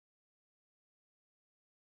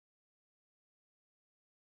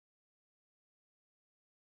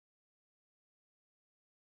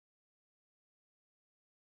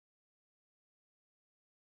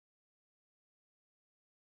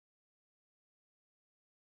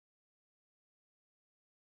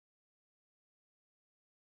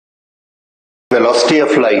velocity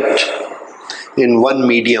of light in one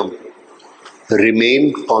medium remain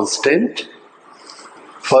constant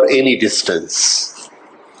for any distance,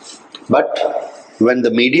 but when the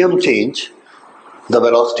medium change, the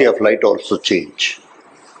velocity of light also change.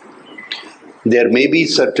 There may be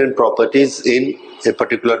certain properties in a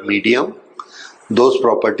particular medium. Those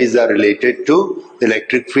properties are related to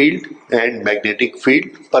electric field and magnetic field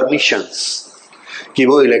permissions, कि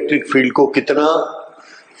वो electric field को कितना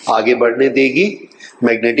आगे बढ़ने देगी,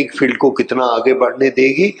 magnetic field को कितना आगे बढ़ने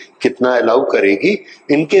देगी, कितना अलाउ करेगी.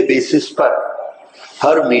 इनके बेसिस पर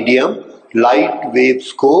हर मीडियम लाइट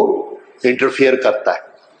वेव्स को इंटरफियर करता है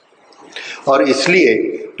और इसलिए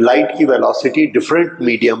लाइट की वेलोसिटी डिफरेंट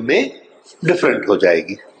मीडियम में डिफरेंट हो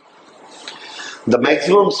जाएगी. The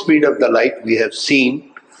maximum speed of the light we have seen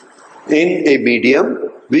in a medium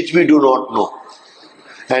which we do not know,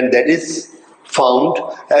 and that is found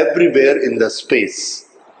everywhere in the space.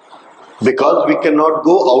 Because we cannot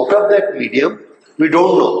go out of that medium, we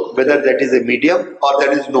don't know whether that is a medium or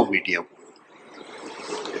that is no medium.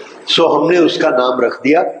 So हमने उसका नाम रख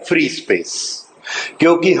दिया free space,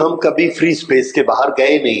 क्योंकि हम कभी free space के बाहर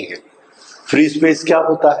गए नहीं हैं. फ्री स्पेस क्या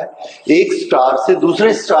होता है? एक स्टार से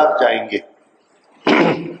दूसरे स्टार जाएंगे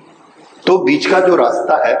तो बीच का जो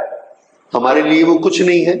रास्ता है हमारे लिए वो कुछ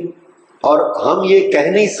नहीं है और हम ये कह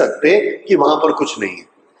नहीं सकते कि वहां पर कुछ नहीं है.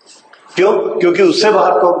 क्यों? क्योंकि उससे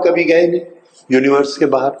बाहर तो हम कभी गए नहीं, यूनिवर्स के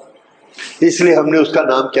बाहर. इसलिए हमने उसका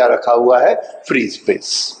नाम क्या रखा हुआ है? Free space.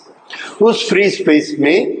 उस फ्री स्पेस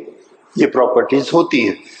में ये प्रॉपर्टीज होती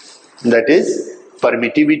हैं, that is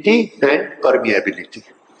permittivity and permeability.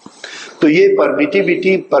 तो ये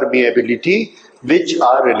permittivity, permeability which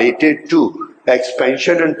are related to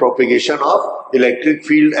expansion and propagation of electric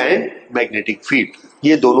field and magnetic field,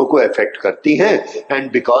 ये दोनों को अफेक्ट करती हैं.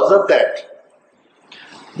 And because of that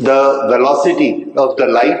the velocity of the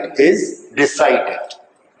light is decided.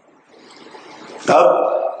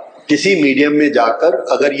 अब किसी medium में जाकर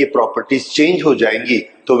अगर ये प्रॉपर्टीज चेंज हो जाएंगी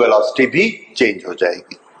तो वेलोसिटी भी चेंज हो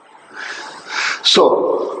जाएगी. So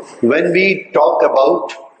when we talk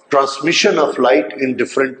about transmission of light in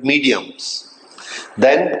different mediums,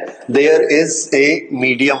 then there is a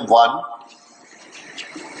medium 1.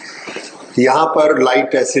 यहां पर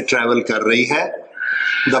लाइट ऐसे ट्रेवल कर रही है.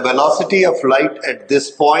 The velocity of light at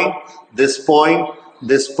this point, this point,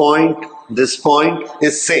 this point, this point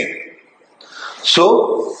is same. So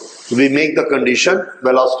we make the condition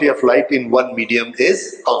velocity of light in one medium is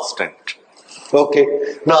constant. Okay,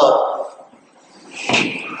 now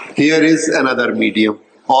here is another medium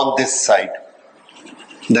on this side,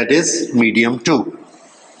 that is medium 2.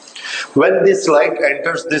 When this light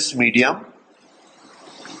enters this medium,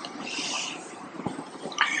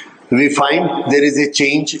 we find there is a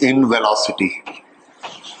change in velocity.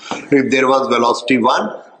 If there was velocity 1,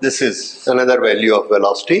 this is another value of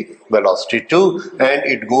velocity, velocity 2, and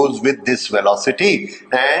it goes with this velocity,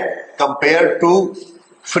 and compared to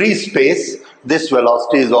free space, this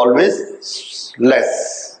velocity is always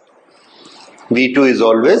less. V2 is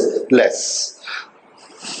always less.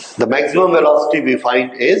 The maximum velocity we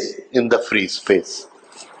find is in the free space.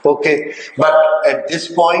 Okay, but at this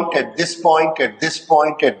point, at this point, at this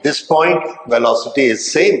point, at this point, velocity is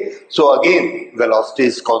same. So again, velocity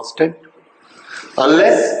is constant.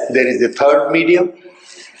 Unless there is a third medium.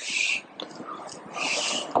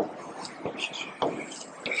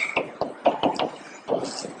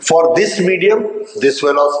 For this medium, this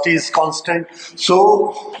velocity is constant. So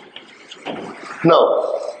now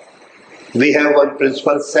we have one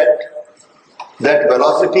principle set that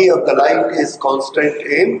velocity of the light is constant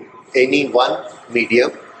in any one medium.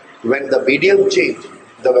 When the medium change,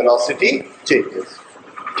 the velocity changes.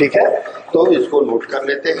 ठीक है, तो इसको note कर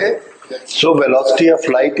लेते हैं. So velocity of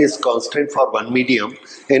light is constant for one medium.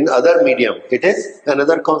 In other medium, it is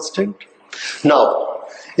another constant. Now,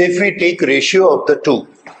 if we take ratio of the two,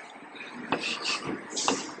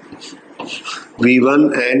 V1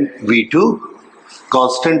 and V2,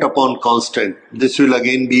 constant upon constant, this will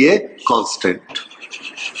again be a constant.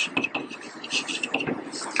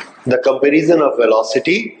 The comparison of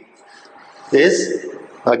velocity is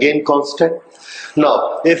again constant.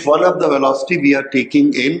 Now, if one of the velocity we are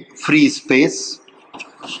taking in free space,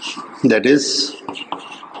 that is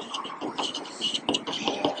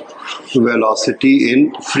velocity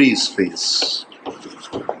in free space,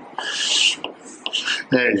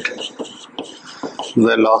 and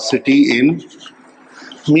velocity in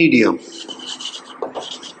medium,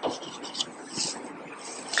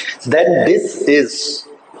 then this is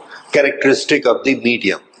characteristic of the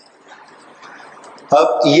medium.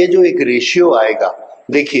 अब ये जो एक ratio आएगा,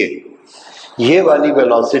 देखिए ये वाली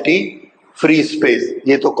velocity free space,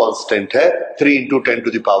 ये तो कांस्टेंट है 3 इंटू 10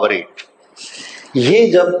 टू द पावर 8। ये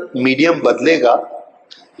जब मीडियम बदलेगा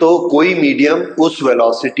तो कोई मीडियम उस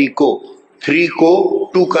वेलोसिटी को 3 को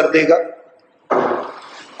 2 कर देगा,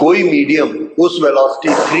 कोई मीडियम उस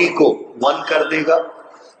वेलोसिटी 3 को 1 कर देगा,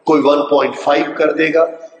 कोई 1.5 कर देगा,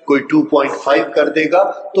 कोई 2.5 कर देगा।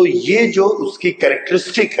 तो ये जो उसकी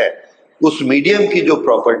कैरेक्टरिस्टिक है, उस मीडियम की जो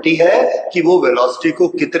प्रॉपर्टी है कि वो वेलोसिटी को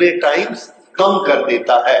कितने टाइम्स कम कर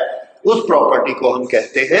देता है, उस प्रॉपर्टी को हम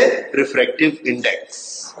कहते हैं refractive index.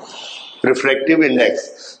 Refractive index.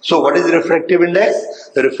 So what is refractive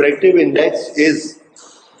index? Refractive index is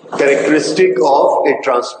characteristic of a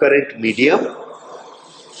transparent medium,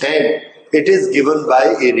 and it is given by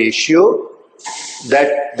a ratio that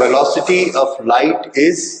velocity of light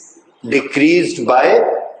is decreased by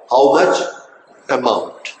how much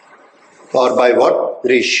amount or by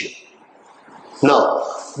what ratio. Now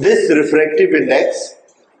this refractive index,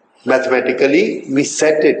 mathematically we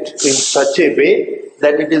set it in such a way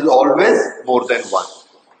that it is always more than 1,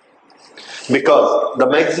 because the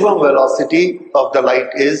maximum velocity of the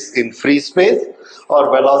light is in free space or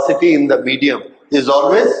velocity in the medium is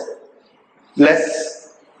always less.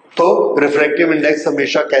 तो refractive index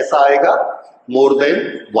हमेशा कैसा आएगा? More than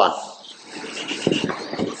 1.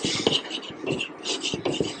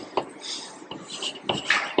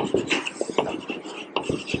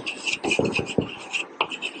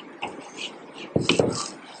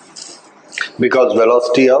 Because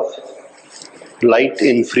velocity of light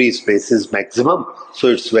in free space is maximum, so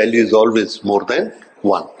its value is always more than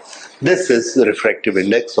 1. This is the refractive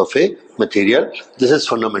index of a material. This is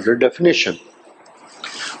fundamental definition.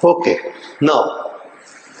 Okay, now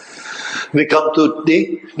we come to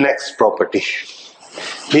the next property.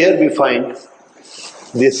 Here we find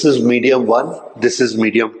this is medium 1, this is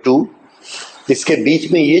medium 2. इसके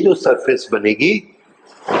बीच में ये जो surface बनेगी,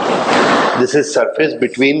 this is surface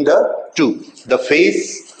between the two. The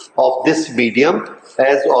face of this medium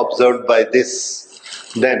as observed by this,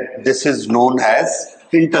 then this is known as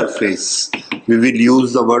interface. We will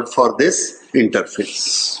use the word for this,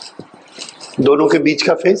 interface. दोनों के बीच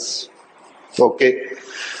का face. Okay.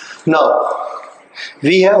 Now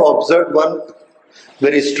we have observed one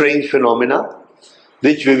very strange phenomena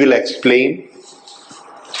which we will explain,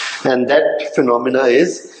 and that phenomena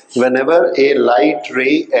is whenever a light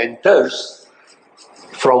ray enters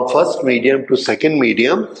from first medium to second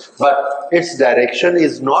medium, but its direction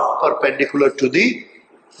is not perpendicular to the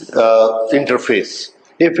interface.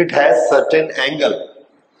 If it has certain angle,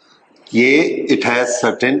 it has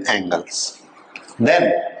certain angles,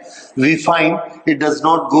 then we find it does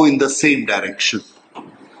not go in the same direction.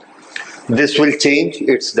 This will change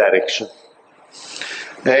its direction,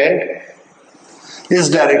 and इस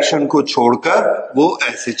direction को छोड़कर वो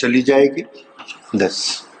ऐसे चली जाएगी,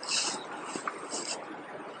 this.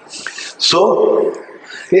 So,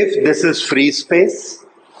 if this is free space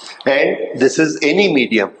and this is any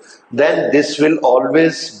medium, then this will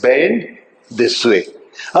always bend this way.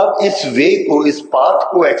 अब इस वे को, इस पाथ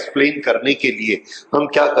को एक्सप्लेन करने के लिए हम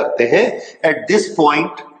क्या करते हैं? At this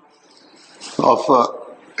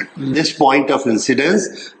point of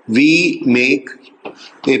incidence, we make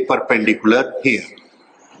a perpendicular here.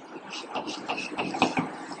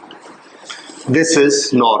 This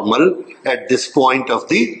is normal at this point of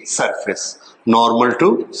the surface, normal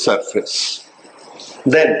to surface.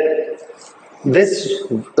 Then this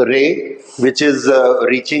ray which is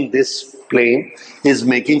reaching this plane is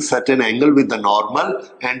making certain angle with the normal,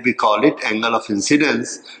 and we call it angle of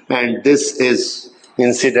incidence, and this is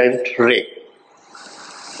incident ray.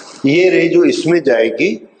 ये ray जो इसमें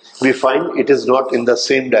जाएगी, we find it is not in the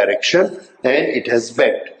same direction and it has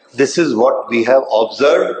bent. This is what we have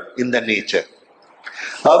observed in the nature.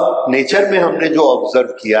 अब nature में हमने जो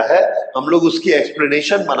observe किया है, हम लोग उसकी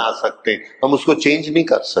एक्सप्लेनेशन बना सकते हैं, हम उसको चेंज नहीं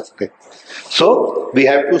कर सकते. So we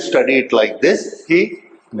have to study it like this कि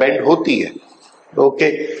बेंड होती है.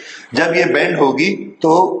 ओके, जब ये बेंड होगी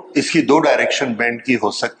तो इसकी दो डायरेक्शन बेंड की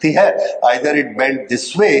हो सकती है, either it bend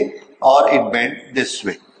this way और it bend this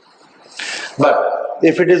way. But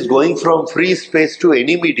if it is going from free space to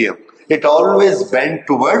any medium, it always bend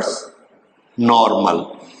towards normal.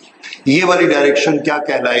 ये वाली डायरेक्शन क्या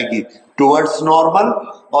कहलाएगी? Towards normal.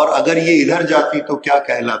 और अगर ये इधर जाती तो क्या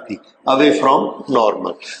कहलाती? Away from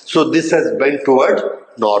normal. So this has bent toward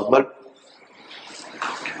normal.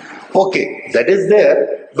 Okay, that is there,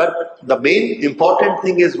 but the main important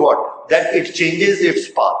thing is what? That it changes its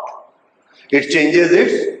path. It changes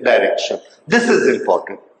its direction. This is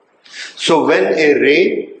important. So when a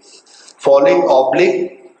ray falling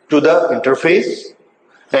oblique to the interface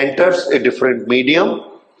enters a different medium,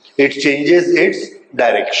 it changes its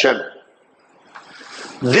direction.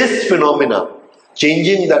 This phenomena,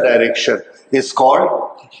 changing the direction, is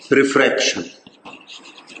called refraction.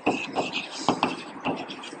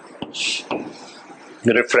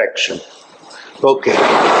 Refraction. Okay.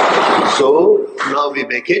 So now we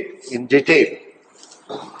make it in detail.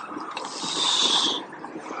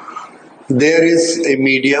 There is a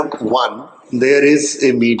medium 1, there is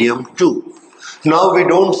a medium 2. Now we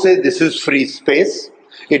don't say this is free space.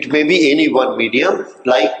 It may be any one medium,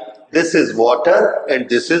 like this is water and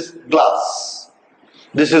this is glass.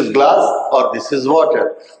 This is glass or this is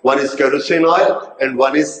water. One is kerosene oil and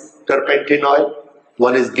one is turpentine oil.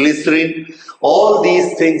 One is glycerin. All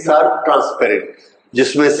these things are transparent,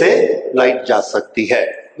 जिसमें से light जा सकती है.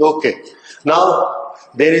 Okay. Now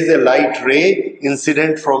there is a light ray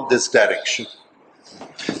incident from this direction.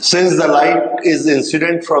 Since the light is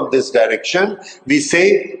incident from this direction, we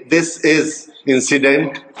say this is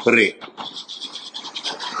incident ray.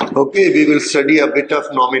 Okay, we will study a bit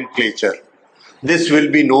of nomenclature. This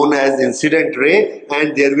will be known as incident ray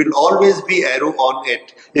and there will always be arrow on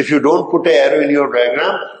it. If you don't put an arrow in your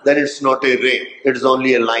diagram, then it's not a ray, it's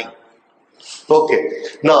only a line. Okay,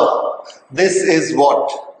 now this is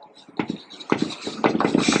what?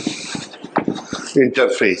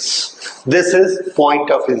 Interface. This is point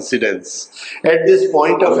of incidence. At this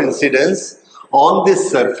point of incidence, on this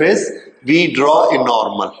surface, we draw a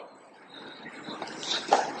normal.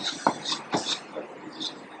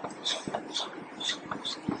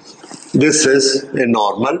 This is a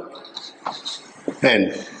normal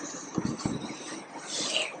N.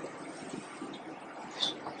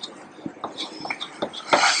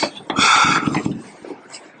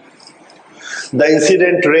 The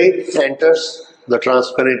incident ray enters the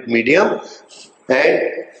transparent medium and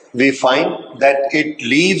we find that it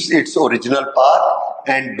leaves its original path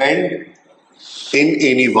and bend in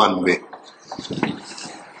any one way.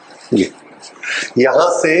 यहाँ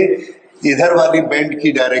से इधर वाली bend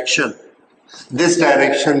की direction, this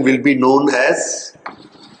direction will be known as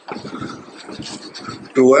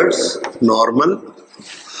towards normal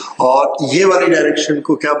और ये वाली direction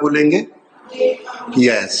को क्या बोलेंगे?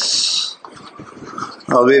 Yes.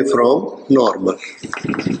 Away from normal.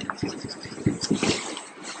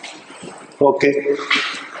 Okay.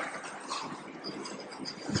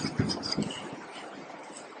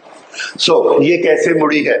 So ये कैसे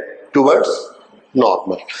मुड़ी है? Towards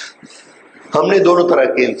normal. हमने दोनों तरह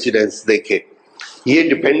के इंसिडेंस देखे. ये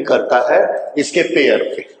डिपेंड करता है इसके पेयर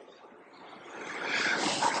पे.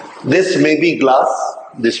 This may be glass,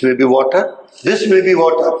 this may be water, this may be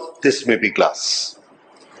water, this may be glass.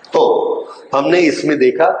 तो हमने इसमें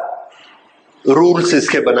देखा, रूल्स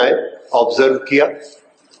इसके बनाए, ऑब्जर्व किया.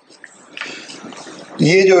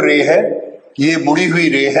 ये जो रे है, ये मुड़ी हुई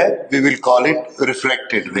रे है, we will call it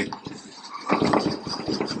refracted रे.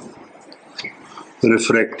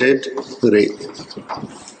 रिफ्रैक्टेड रे.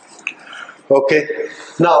 Okay.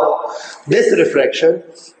 Now this refraction,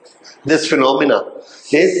 this phenomena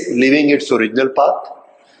is leaving its original path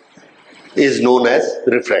is known as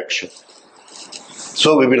refraction.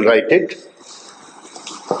 So we will write it.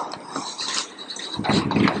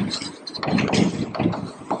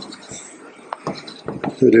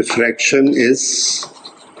 Refraction is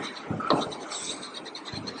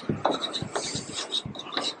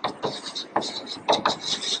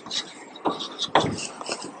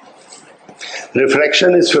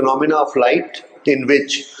phenomena of light in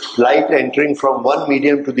which light entering from one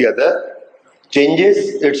medium to the other changes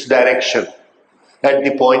its direction at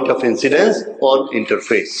the point of incidence on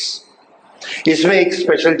interface. इसमें एक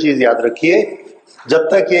special चीज याद रखिए, जब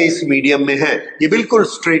तक ये इस medium में है ये बिल्कुल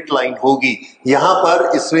स्ट्रेट लाइन होगी. यहाँ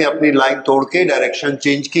पर इसने अपनी लाइन तोड़ के डायरेक्शन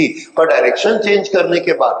चेंज की, पर डायरेक्शन चेंज करने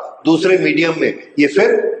के बाद दूसरे मीडियम में ये फिर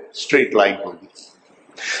स्ट्रेट लाइन होगी.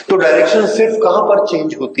 तो डायरेक्शन सिर्फ कहां पर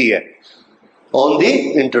चेंज होती है? On the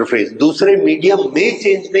interface. दूसरे मीडियम में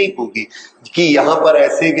चेंज नहीं होगी कि यहां पर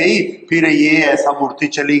ऐसे गई फिर ये ऐसा मुड़ती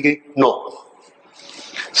चली गई. नो,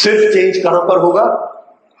 सिर्फ चेंज कहां पर होगा?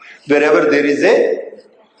 wherever there is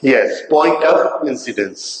a point of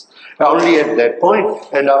incidence, only at that point,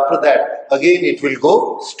 and after that again it will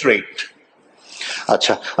go straight.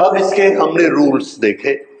 अच्छा, अब इसके हमने रूल्स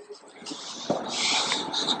देखे.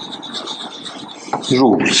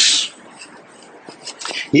 रूल्स,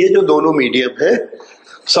 ये जो दोनों मीडियम है,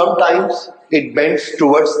 sometimes it bends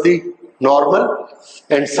towards the normal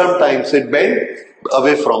and sometimes it bends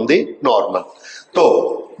away from the normal. तो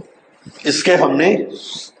इसके हमने,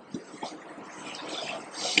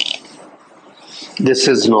 this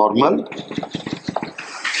is normal,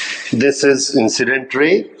 this is incident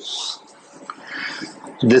ray,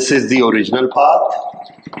 this is the original path,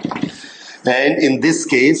 and in this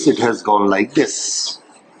case it has gone like this.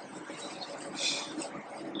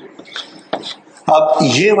 अब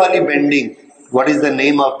ये वाली bending, what is the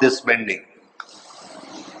name of this bending?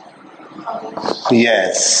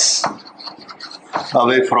 Yes,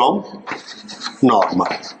 away from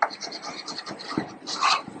normal.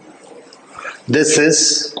 This is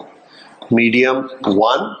medium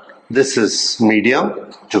 1, this is medium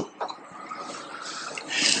 2.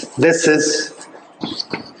 This is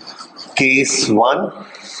case 1,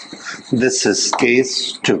 this is case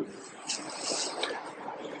 2.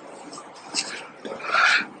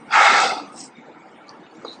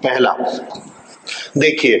 पहला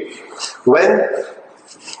देखिए, when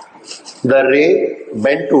the ray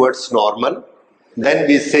bend towards normal, then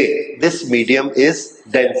we say this medium is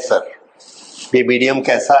denser. ये medium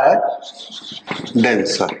कैसा है?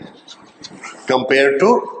 Denser compare to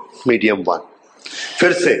medium 1.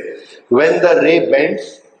 फिर से when the ray bends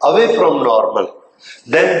away from normal,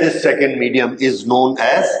 then this second medium is known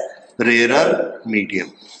as rarer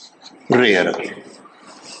medium. Rarer.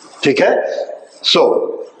 ठीक है? So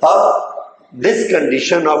this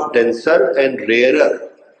condition of denser and rarer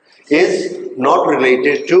is not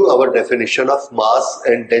related to our definition of mass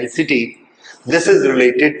and density. This is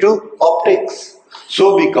related to optics,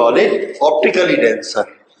 so we call it optically denser,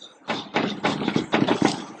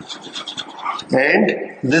 and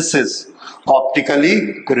this is optically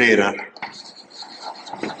rarer.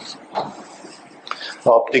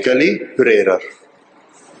 Optically rarer.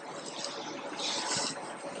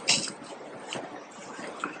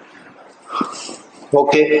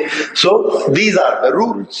 Okay, so these are the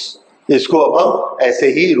rules. इसको अब हम ऐसे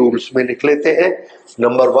ही rules में लिख लेते हैं.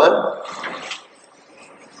 Number 1,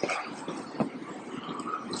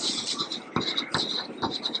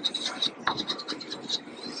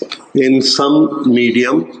 in some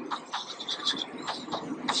medium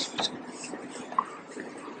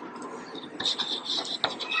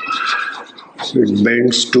it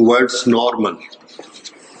bends towards normal.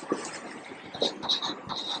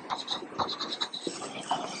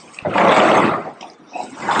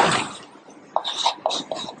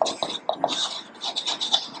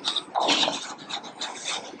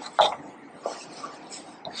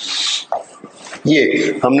 ये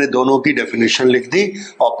हमने दोनों की डेफिनेशन लिख दी,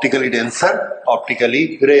 ऑप्टिकली डेंसर, ऑप्टिकली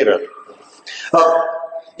रेरर.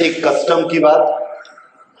 अब एक कस्टम की बात,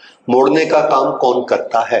 मोड़ने का काम कौन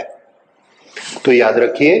करता है? तो याद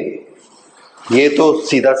रखिए, ये तो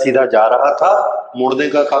सीधा सीधा जा रहा था, मोड़ने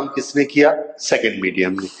का काम किसने किया? सेकंड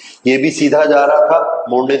मीडियम ने. ये भी सीधा जा रहा था,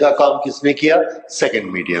 मोड़ने का काम किसने किया?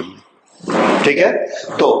 सेकंड मीडियम ने. ठीक है,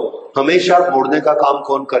 तो हमेशा मोड़ने का काम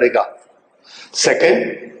कौन करेगा?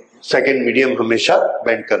 सेकंड मीडियम हमेशा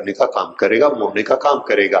बेंड करने का काम करेगा, मोड़ने का काम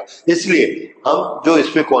करेगा. इसलिए हम जो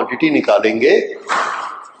इसमें क्वांटिटी निकालेंगे,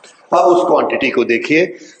 अब उस क्वांटिटी को देखिए.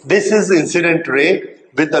 This is incident ray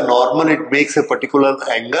with the normal, it makes a particular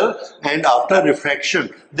angle, and after refraction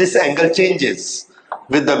this angle changes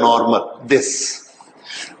with the normal. this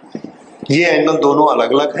ये एंगल दोनों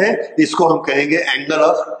अलग अलग हैं, इसको हम कहेंगे angle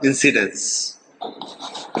of incidence.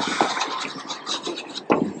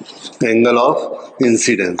 Angle of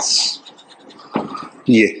incidence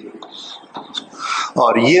ये,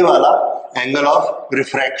 और ये वाला angle of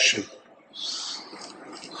refraction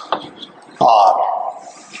are,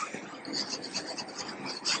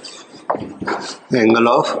 angle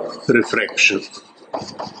of refraction.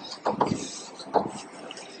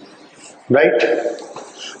 Right?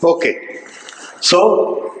 Okay, सो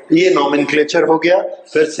ये नॉमेनक्लेचर हो गया.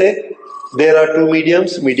 फिर से there are to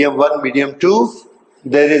mediums, medium 1, medium 2.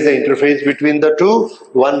 There is an interface between the two.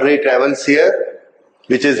 One ray travels here,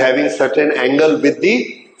 which is having certain angle with the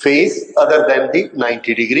face other than the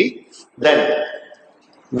 90 degree. Then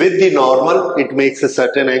with the normal, it makes a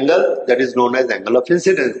certain angle that is known as angle of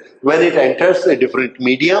incidence. When it enters a different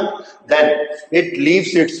medium, then it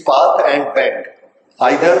leaves its path and bend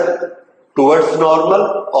either towards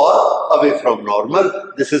normal or away from normal.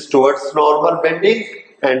 This is towards normal bending,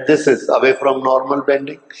 and this is away from normal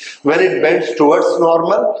bending. When it bends towards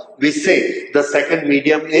normal, we say the second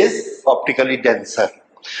medium is optically denser.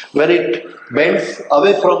 When it bends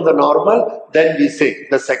away from the normal, then we say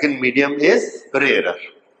the second medium is rarer.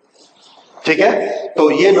 ठीक है, तो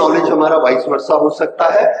ये knowledge हमारा vice versa हो सकता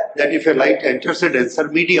है, that if a light enters a denser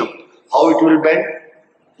medium, how it will bend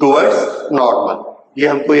towards normal. ये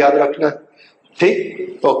हमको याद रखना है.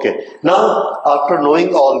 ठीक? Okay. Now, after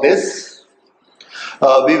knowing all this,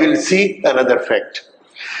 we will see another fact,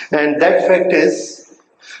 and that fact is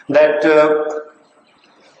that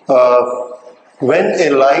when a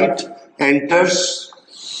light enters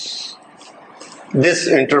this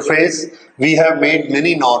interface, we have made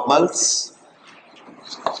many normals,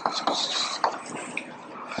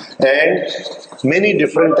 and many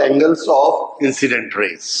different angles of incident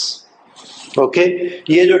rays. Okay,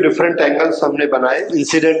 ये जो different angles हमने बनाए,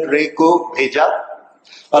 incident ray को भेजा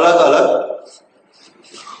अलग अलग,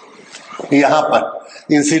 यहां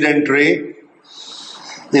पर incident ray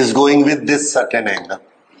is going with this certain angle,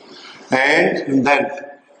 and then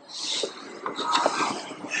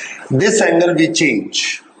this angle we change.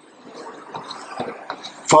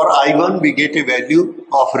 For I1 we get a value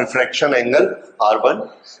of refraction angle R1,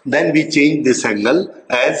 then we change this angle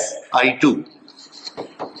as I2.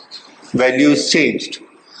 Value is changed.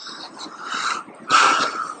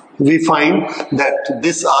 We find that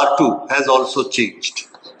this R2 has also changed.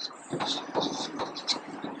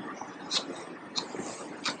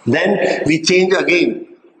 Then we change again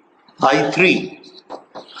I3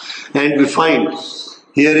 and we find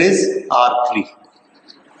here is R3.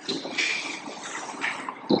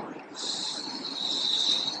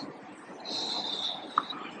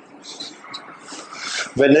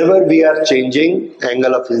 Whenever we are changing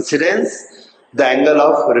angle of incidence, the angle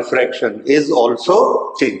of refraction is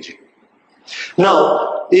also changing.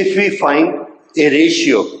 Now, if we find a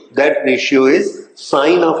ratio, that ratio is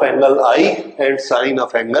sine of angle I and sine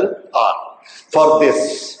of angle R. For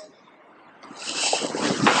this,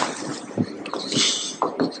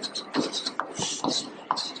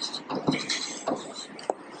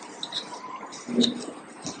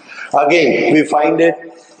 again we find it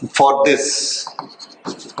for this,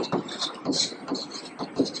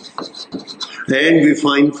 and we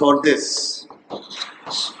find for this.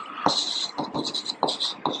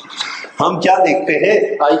 हम क्या देखते हैं,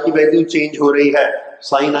 I की value change हो रही है,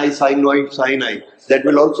 sign I sign Y sign I, that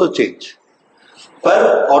will also change,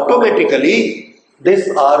 पर automatically this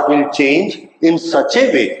R will change in such a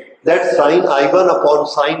way that sin I1 upon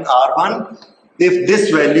sin R1, if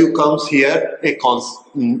this value comes here a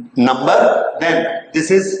constant number, then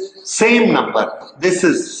this is same number, this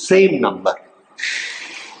is same number.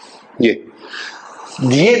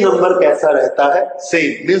 ये number कैसा रहता है,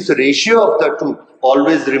 same, means ratio of the two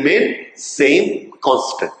always remain same,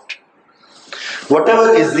 constant. Whatever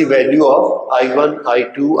is the value of I1,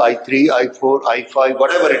 I2, I3, I4, I5,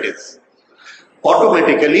 whatever it is,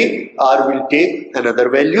 automatically R will take another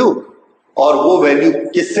value, और वो value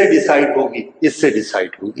किससे decide होगी, इससे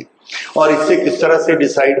decide होगी, और इससे किस तरह से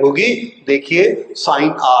डिसाइड होगी, देखिए साइन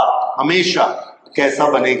R हमेशा कैसा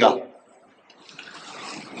बनेगा,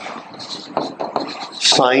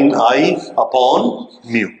 साइन I अपॉन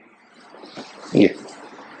म्यू, ये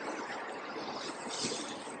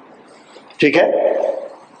ठीक है।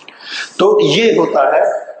 तो ये होता है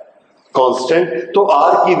कांस्टेंट। तो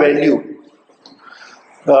R की value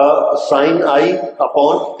sign I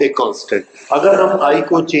upon a constant, अगर हम I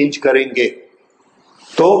को चेंज करेंगे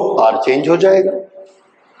तो R चेंज हो जाएगा।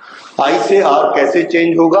 I से R कैसे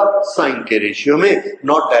चेंज होगा, साइन के रेशियो में,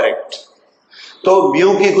 नॉट डायरेक्ट। तो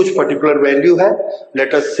म्यू की कुछ पर्टिकुलर वैल्यू है,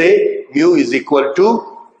 लेट अस से म्यू इज इक्वल टू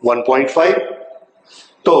 1.5,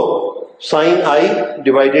 तो sign I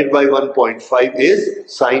divided by 1.5 is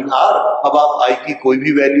sine R। अब आप I की कोई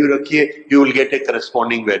भी वैल्यू रखिए, you will get A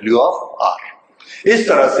corresponding value of R। इस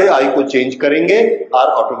तरह से I को चेंज करेंगे, R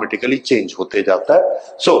ऑटोमेटिकली चेंज होते जाता है।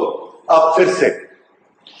 सो अब फिर से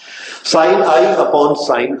sign I upon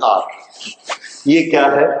sine R, ये क्या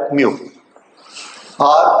है, म्यू,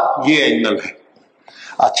 R ये एंगल है।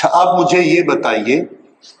 अच्छा, अब मुझे ये बताइए,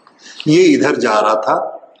 ये इधर जा रहा था,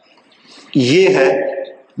 ये है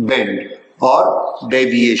बेंड और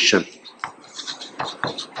डेविएशन।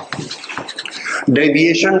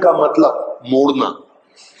 डेविएशन का मतलब मोड़ना,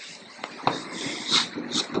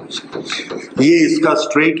 ये इसका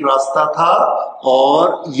स्ट्रेट रास्ता था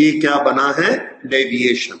और ये क्या बना है,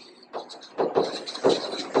 डेविएशन।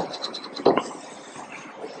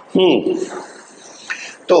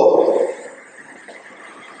 तो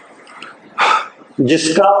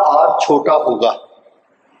जिसका R छोटा होगा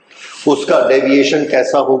उसका डेविएशन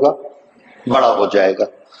कैसा होगा, बड़ा हो जाएगा।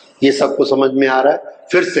 ये सबको समझ में आ रहा है।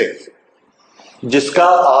 फिर से, जिसका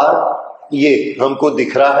R ये हमको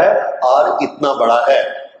दिख रहा है, R इतना बड़ा है,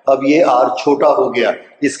 अब ये R छोटा हो गया,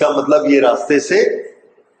 इसका मतलब ये रास्ते से,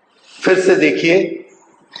 फिर से देखिए,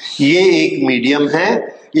 ये एक मीडियम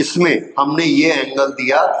है, इसमें हमने ये एंगल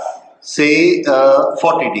दिया से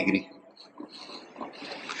 40 डिग्री,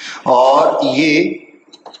 और ये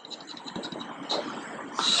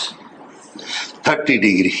 30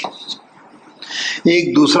 डिग्री।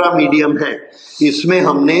 एक दूसरा मीडियम है, इसमें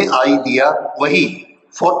हमने I दिया वही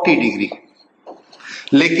 40 डिग्री,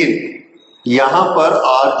 लेकिन यहां पर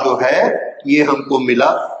R जो है ये हमको मिला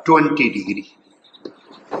 20 degree.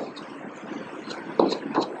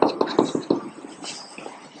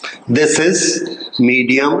 This is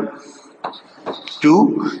medium 2,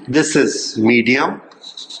 this is medium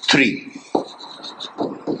 3.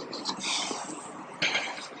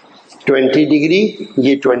 20 degree,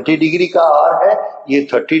 ये 20 डिग्री का आर है, ये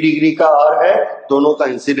 30 डिग्री का आर है, दोनों का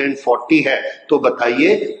इंसिडेंट 40 है। तो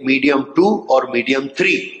बताइए मीडियम 2 और मीडियम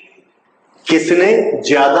 3 किसने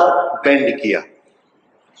ज्यादा बेंड किया?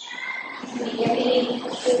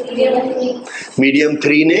 मीडियम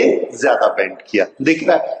 3 ने ज्यादा बेंड किया। दिख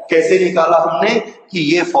रहा है कैसे निकाला हमने कि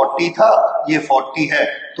ये 40 था, ये 40 है,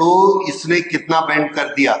 तो इसने कितना बेंड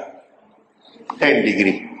कर दिया? 10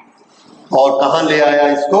 डिग्री। और कहां ले आया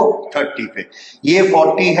इसको? 30 पे। ये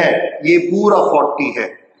 40 है, ये पूरा 40 है,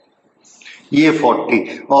 ये 40,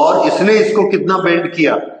 और इसने इसको कितना बेंड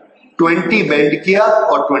किया? 20 बेंड किया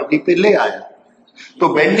और 20 पे ले आया। तो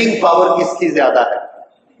बेंडिंग पावर किसकी ज्यादा है?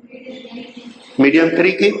 मीडियम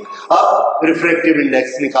 3 की। अब रिफ्रैक्टिव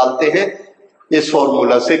इंडेक्स निकालते हैं, इस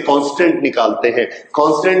फॉर्मूला से कांस्टेंट निकालते हैं।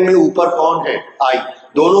 कांस्टेंट में ऊपर कौन है? आई।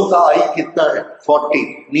 दोनों का आई कितना है? 40।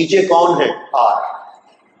 नीचे कौन है? आर।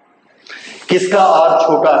 किसका आर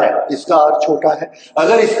छोटा है? इसका आर छोटा है।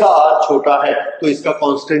 अगर इसका आर छोटा है तो इसका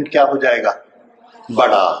कांस्टेंट क्या हो जाएगा?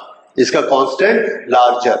 बड़ा। इसका constant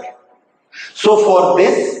larger. So for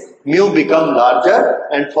this mu become larger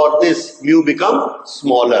and for this mu become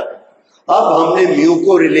smaller. अब हमने म्यू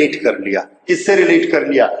को रिलेट कर लिया। किससे रिलेट कर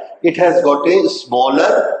लिया? It has got a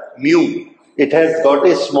smaller mu, it has got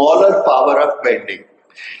a smaller power of bending,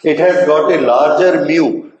 it has got a larger mu,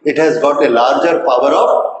 it has got a larger power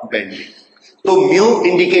of bending. तो mu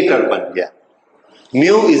indicator बन गया।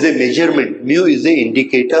 Mu is a measurement, mu is a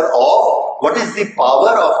indicator of what is the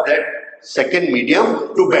power of that second medium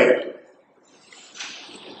to bend.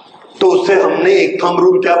 तो उससे हमने एक thumb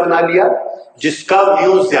rule क्या बना लिया? जिसका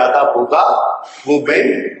म्यू ज्यादा होगा वो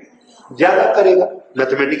बेंड ज्यादा करेगा।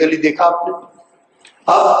 मैथमेटिकली देखा आपने।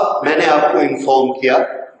 अब मैंने आपको इन्फॉर्म किया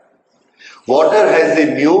water has a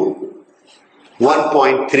mu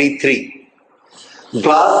 1.33,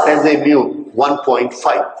 glass has a mu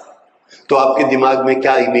 1.5। तो आपके दिमाग में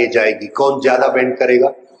क्या इमेज आएगी? कौन ज्यादा बेंड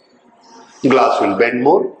करेगा? Glass will bend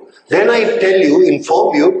more. Then I tell you,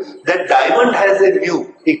 inform you that diamond has a mu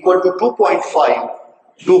equal to 2.5,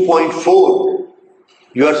 2.4.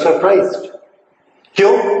 You are surprised.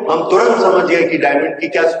 क्यों? हम तुरंत समझ गए कि डायमंड की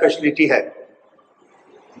क्या स्पेशलिटी है,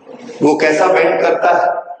 वो कैसा बेंड करता है?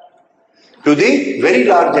 To the very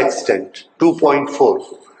large extent 2.4,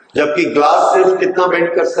 जबकि ग्लास सिर्फ कितना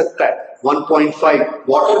बेंड कर सकता है? 1.5।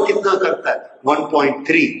 वाटर कितना करता है?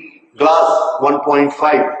 1.3। Glass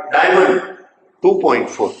 1.5, diamond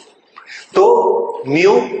 2.4। तो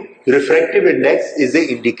mu refractive index is a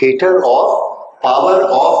indicator of power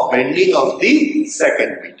of bending of the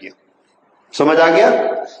second medium. समझ आ गया?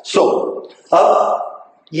 सो अब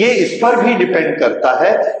ये इस पर भी डिपेंड करता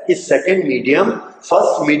है कि सेकेंड मीडियम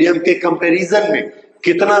फर्स्ट मीडियम के कंपैरिजन में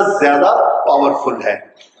कितना ज्यादा पावरफुल है।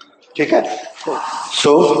 ठीक है?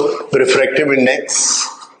 सो refractive index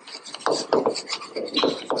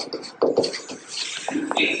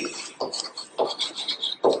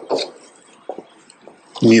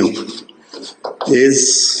mu is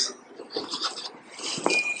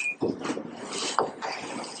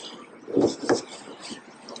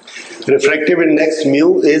refractive index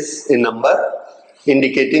mu is a number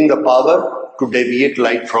indicating the power to deviate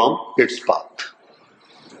light from its path.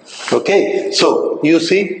 Okay, so you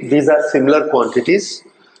see these are similar quantities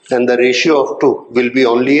and the ratio of 2 will be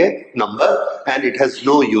only a number and it has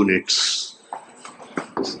no units,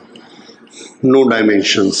 no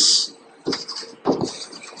dimensions.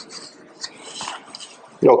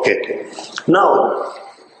 Okay, now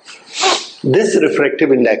this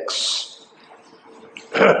refractive index,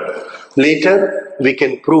 later we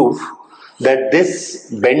can prove that this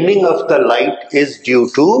bending of the light is due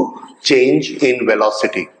to change in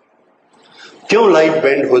velocity. क्यों light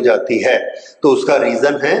bend हो जाती है? तो उसका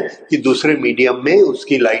reason है कि दूसरे medium में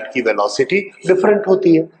उसकी लाइट की वेलोसिटी डिफरेंट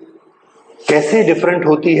होती है। कैसे डिफरेंट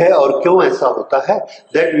होती है और क्यों ऐसा होता है,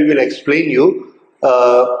 that we will explain you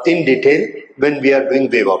in detail when we are doing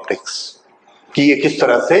wave optics, कि ये किस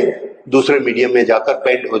तरह से दूसरे मीडियम में जाकर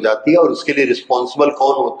बेंड हो जाती है और उसके लिए रिस्पॉन्सिबल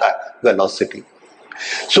कौन होता है? Velocity.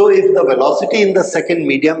 So if the velocity in the second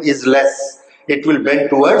medium is less, it will bend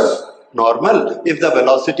towards normal. If the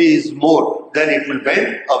velocity is more, then it will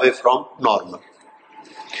bend away from normal.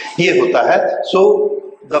 ये होता है. So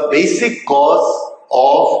the basic cause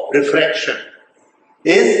of refraction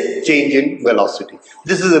is change in velocity.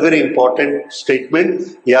 This is a very important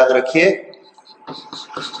statement. याद रखिए.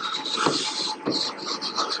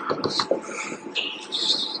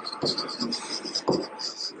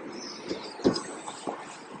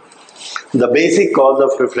 The basic cause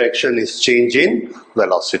of refraction is change in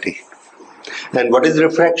velocity. And what is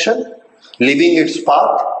refraction? Leaving its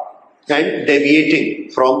path and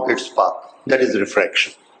deviating from its path. That is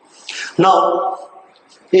refraction. Now,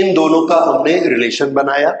 इन दोनों का हमने relation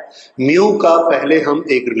बनाया. Mu का पहले हम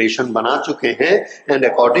एक रिलेशन बना चुके हैं, and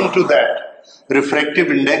according to that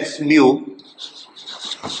refractive index mu,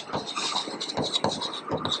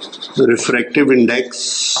 refractive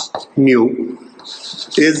index mu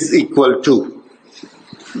is equal to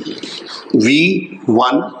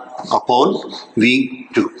V1 upon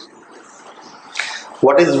V2.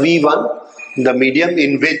 What is V1? The medium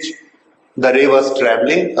in which the ray was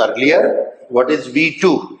traveling earlier. What is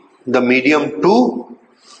V2? The medium 2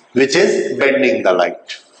 which is bending the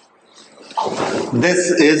light.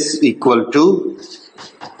 This is equal to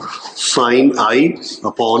sin I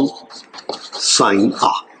upon sin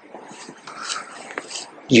R.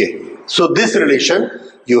 Yeah. So this relation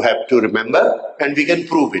you have to remember, and we can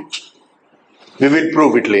prove it. We will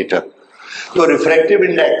prove it later. So refractive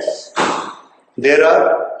index, there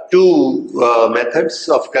are two methods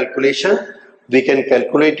of calculation. We can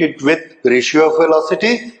calculate it with ratio of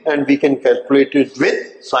velocity, and we can calculate it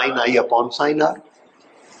with sin I upon sin R.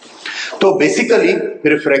 तो basically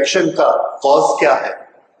refraction का cause क्या है?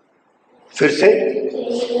 फिर से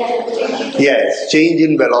yes, change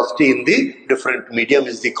in velocity in the different medium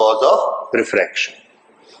is the cause of refraction.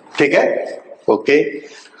 ठीक है? Okay.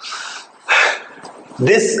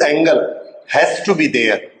 This angle has to be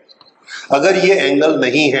there. अगर ये एंगल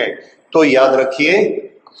नहीं है तो याद रखिए,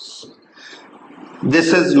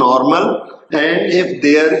 this is normal, and if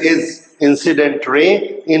there is incident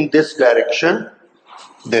ray in this direction,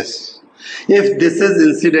 this. If this is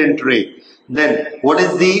incident ray, then what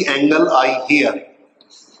is the angle I here?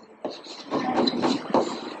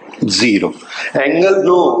 0. Angle,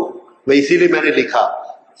 no, इसीलिए मैंने लिखा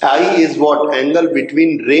I is what? Angle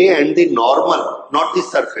between ray and the normal, not the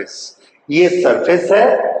surface. ये surface है,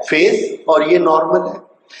 face, और ये normal है.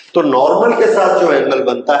 तो normal के साथ जो एंगल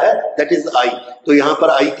बनता है that is I. तो यहाँ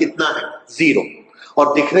पर I कितना है? 0.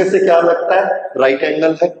 और दिखने से क्या लगता है? राइट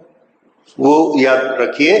एंगल है. वो याद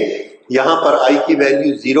रखिए, यहाँ पर I की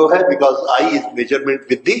वैल्यू 0 है because I is measurement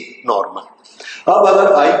with the normal. अब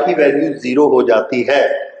अगर I की वैल्यू 0 हो जाती है,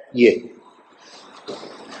 ये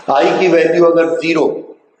I की वैल्यू अगर 0,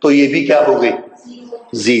 तो ये भी क्या हो गई?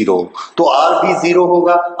 0. तो R भी 0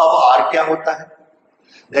 होगा. अब R क्या होता है?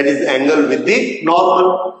 That is angle with the normal.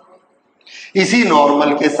 इसी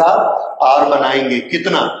नॉर्मल के साथ R बनाएंगे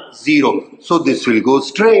कितना? 0. So this will go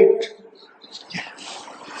straight.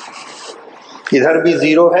 इधर भी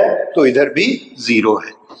 0 है तो इधर भी 0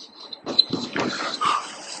 है.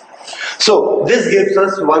 So this gives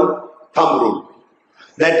us one thumb rule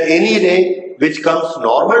that any ray which comes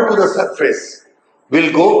normal to the surface will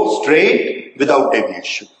go straight without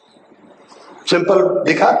deviation. Simple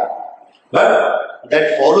दिखा? But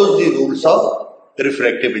that follows the rules of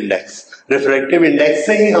refractive index. Refractive index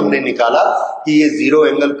से ही हमने निकाला कि ये 0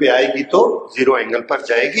 angle पे आएगी तो 0 angle पर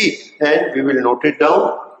जाएगी, and we will note it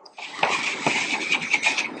down.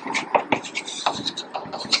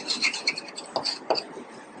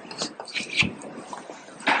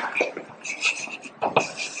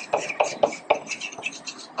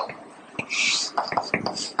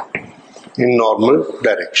 In normal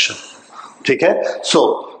direction. ठीक है? So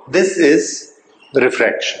this is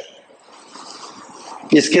refraction.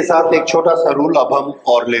 इसके साथ एक छोटा सा रूल अब हम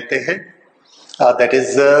और लेते हैं. That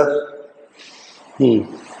is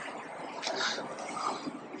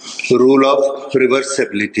rule of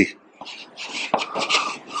reversibility.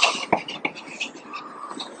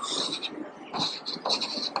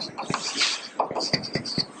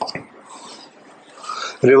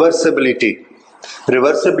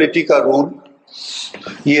 Reversibility का रूल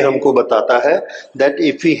ये हमको बताता है that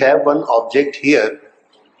if we have one object here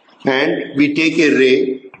and we take a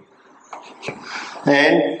ray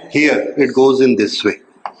and here it goes in this way,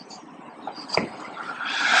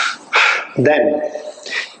 then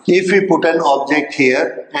if we put an object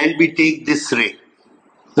here and we take this ray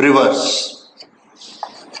reverse,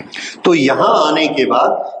 तो यहां आने के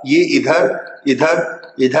बाद ये इधर इधर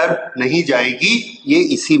इधर नहीं जाएगी, ये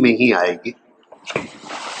इसी में ही आएगी,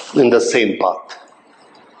 in the same path.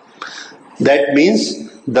 That means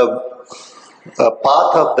the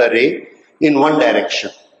path of the ray in one direction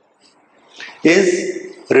is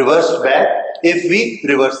reversed back if we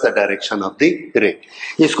reverse the direction of the ray.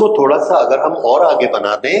 इसको थोड़ा सा अगर हम और आगे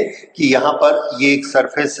बना दें कि यहाँ पर ये एक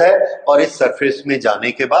सरफेस है और इस सरफेस में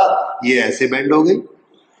जाने के बाद ये ऐसे बेंड हो गई,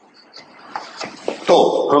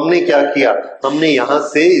 तो हमने क्या किया? हमने यहां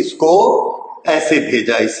से इसको ऐसे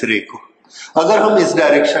भेजा इस रे को. अगर हम इस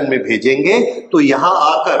डायरेक्शन में भेजेंगे तो यहां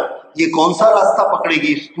आकर ये कौन सा रास्ता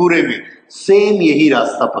पकड़ेगी इस पूरे में? सेम यही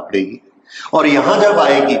रास्ता पकड़ेगी, और यहां जब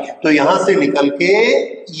आएगी तो यहां से निकल के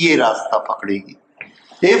ये रास्ता पकड़ेगी,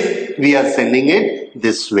 if we are sending it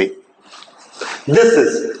this way. This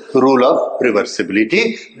is rule of reversibility,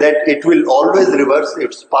 that it will always reverse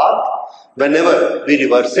its path whenever we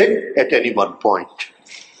reverse it at any one point.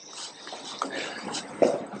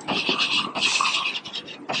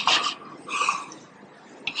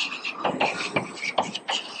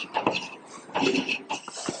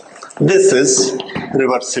 This is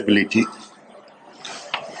reversibility.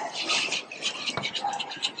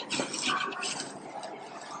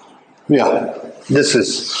 Yeah, this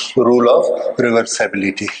is rule of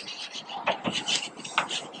reversibility.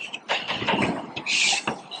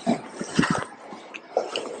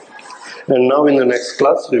 And now in the next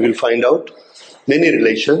class we will find out many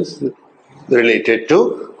relations related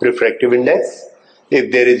to refractive index.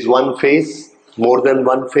 If there is one phase, more than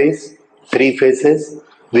one phase, three phases,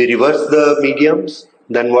 we reverse the mediums,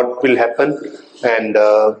 then what will happen, and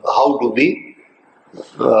how do we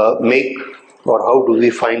make, or how do we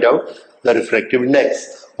find out the refractive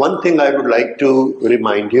index. One thing I would like to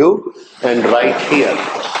remind you and write here,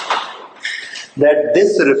 that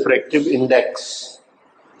this refractive index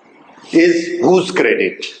is whose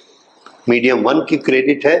credit? Medium 1 की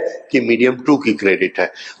credit है कि medium 2 की credit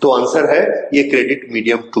है? तो answer है ये credit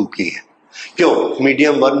medium 2 की है। क्यों?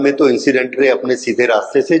 मीडियम 1 में तो इंसिडेंट रे अपने सीधे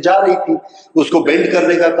रास्ते से जा रही थी, उसको बेंड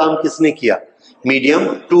करने का काम किसने किया? मीडियम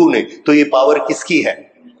 2 ने। तो ये पावर किसकी है?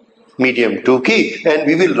 मीडियम 2 की। And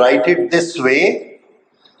we will write it this way,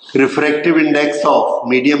 refractive index of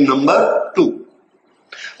medium number 2।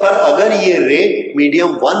 पर अगर ये रे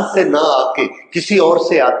मीडियम 1 से ना आके किसी और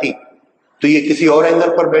से आती तो ये किसी और एंगल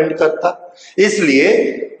पर बेंड करता, इसलिए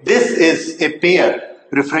this is a pair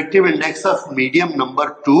refractive index of medium number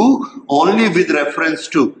 2 only with reference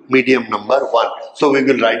to medium number 1. So we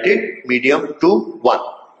will write it medium 2 1.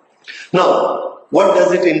 Now what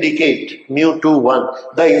does it indicate? Mu 2 1.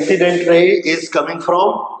 The incident ray is coming from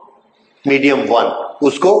medium 1,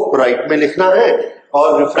 उसको right में लिखना है,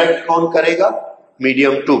 और refract कौन करेगा?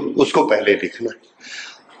 Medium 2, उसको पहले लिखना है.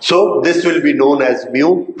 So this will be known as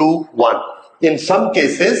mu 2 1. In some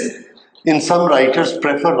cases, in some writers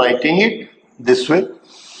prefer writing it this way,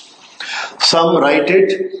 some write it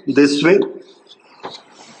this way.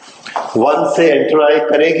 1 से एंटर आई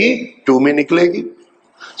करेगी, 2 में निकलेगी.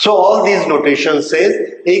 So all these notation says,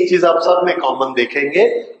 एक चीज आप सब में कॉमन देखेंगे,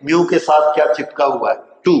 म्यू के साथ क्या चिपका हुआ है?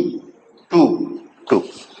 2 2 2.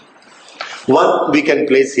 1 we can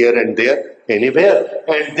place here and there, anywhere,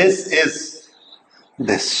 and this is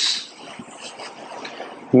this.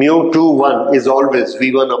 Mu 2 1 is always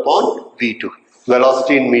V1 upon V2.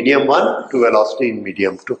 Velocity in medium 1 to velocity in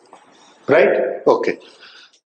medium 2. Right? Okay.